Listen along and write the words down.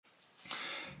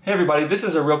Hey everybody, this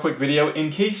is a real quick video. In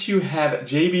case you have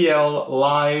JBL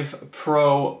Live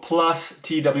Pro Plus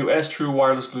TWS True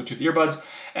Wireless Bluetooth earbuds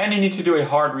and you need to do a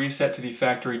hard reset to the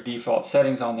factory default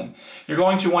settings on them. You're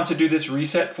going to want to do this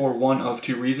reset for one of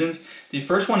two reasons. The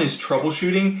first one is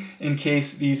troubleshooting in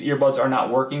case these earbuds are not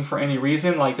working for any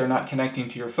reason, like they're not connecting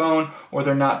to your phone, or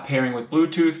they're not pairing with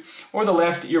Bluetooth, or the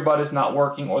left earbud is not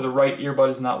working, or the right earbud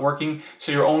is not working,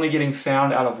 so you're only getting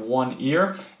sound out of one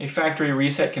ear. A factory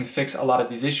reset can fix a lot of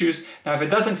these issues. Now, if it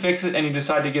doesn't fix it and you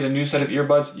decide to get a new set of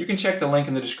earbuds, you can check the link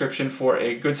in the description for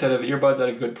a good set of earbuds at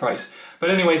a good price. But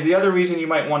anyways, the other reason you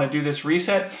might want to do this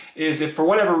reset is if for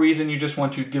whatever reason you just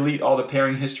want to delete all the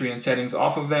pairing history and settings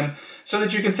off of them so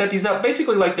that you can set these up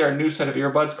basically like they're a new set of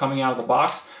earbuds coming out of the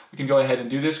box. We can go ahead and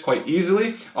do this quite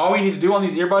easily. All we need to do on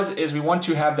these earbuds is we want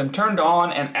to have them turned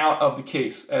on and out of the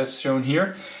case as shown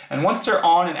here. And once they're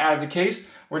on and out of the case,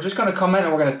 we're just going to come in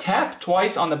and we're going to tap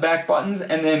twice on the back buttons,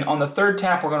 and then on the third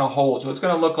tap we're going to hold. So it's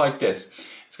going to look like this.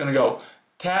 It's going to go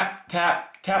tap,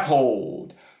 tap, tap,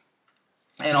 hold.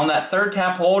 And on that third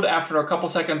tap hold, after a couple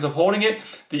seconds of holding it,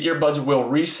 the earbuds will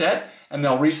reset, and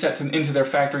they'll reset into their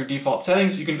factory default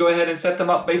settings. You can go ahead and set them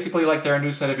up basically like they're a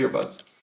new set of earbuds.